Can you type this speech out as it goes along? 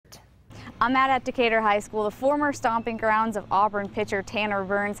I'm at Decatur High School, the former stomping grounds of Auburn pitcher Tanner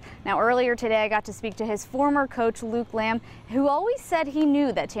Burns. Now earlier today I got to speak to his former coach Luke Lamb, who always said he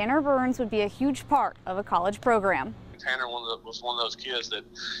knew that Tanner Burns would be a huge part of a college program. Tanner was one of those kids that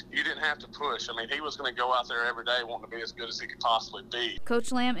you didn't have to push. I mean, he was going to go out there every day wanting to be as good as he could possibly be.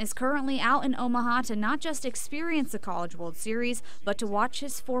 Coach Lamb is currently out in Omaha to not just experience the College World Series, but to watch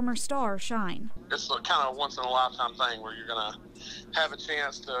his former star shine. It's a kind of once-in-a-lifetime thing where you're going to have a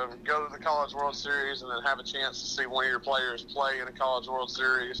chance to go to the College World Series and then have a chance to see one of your players play in a College World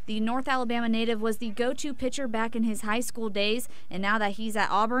Series. The North Alabama native was the go-to pitcher back in his high school days, and now that he's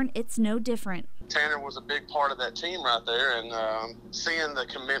at Auburn, it's no different. Tanner was a big part of that team right there, and seeing the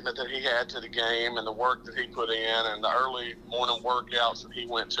commitment that he had to the game and the work that he put in and the early morning workouts that he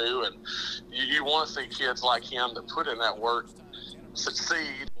went to, and you want to see kids like him that put in that work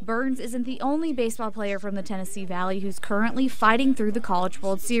succeed. Burns isn't the only baseball player from the Tennessee Valley who's currently fighting through the College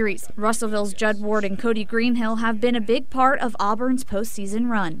World Series. Russellville's Judd Ward and Cody Greenhill have been a big part of Auburn's postseason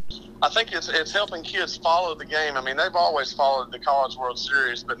run. I think it's helping kids follow the game. I mean, they've always followed the College World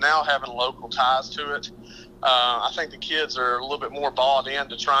Series, but now having local ties to it, I think the kids are a little bit more bought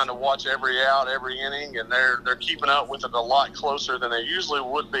into trying to watch every out, every inning, and they're keeping up with it a lot closer than they usually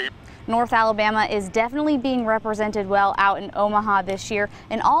would be. North Alabama is definitely being represented well out in Omaha this year,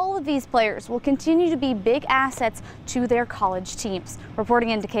 and all of these players will continue to be big assets to their college teams. Reporting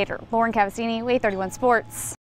in Decatur, Lauren Cavasinni, WAAY 31 Sports.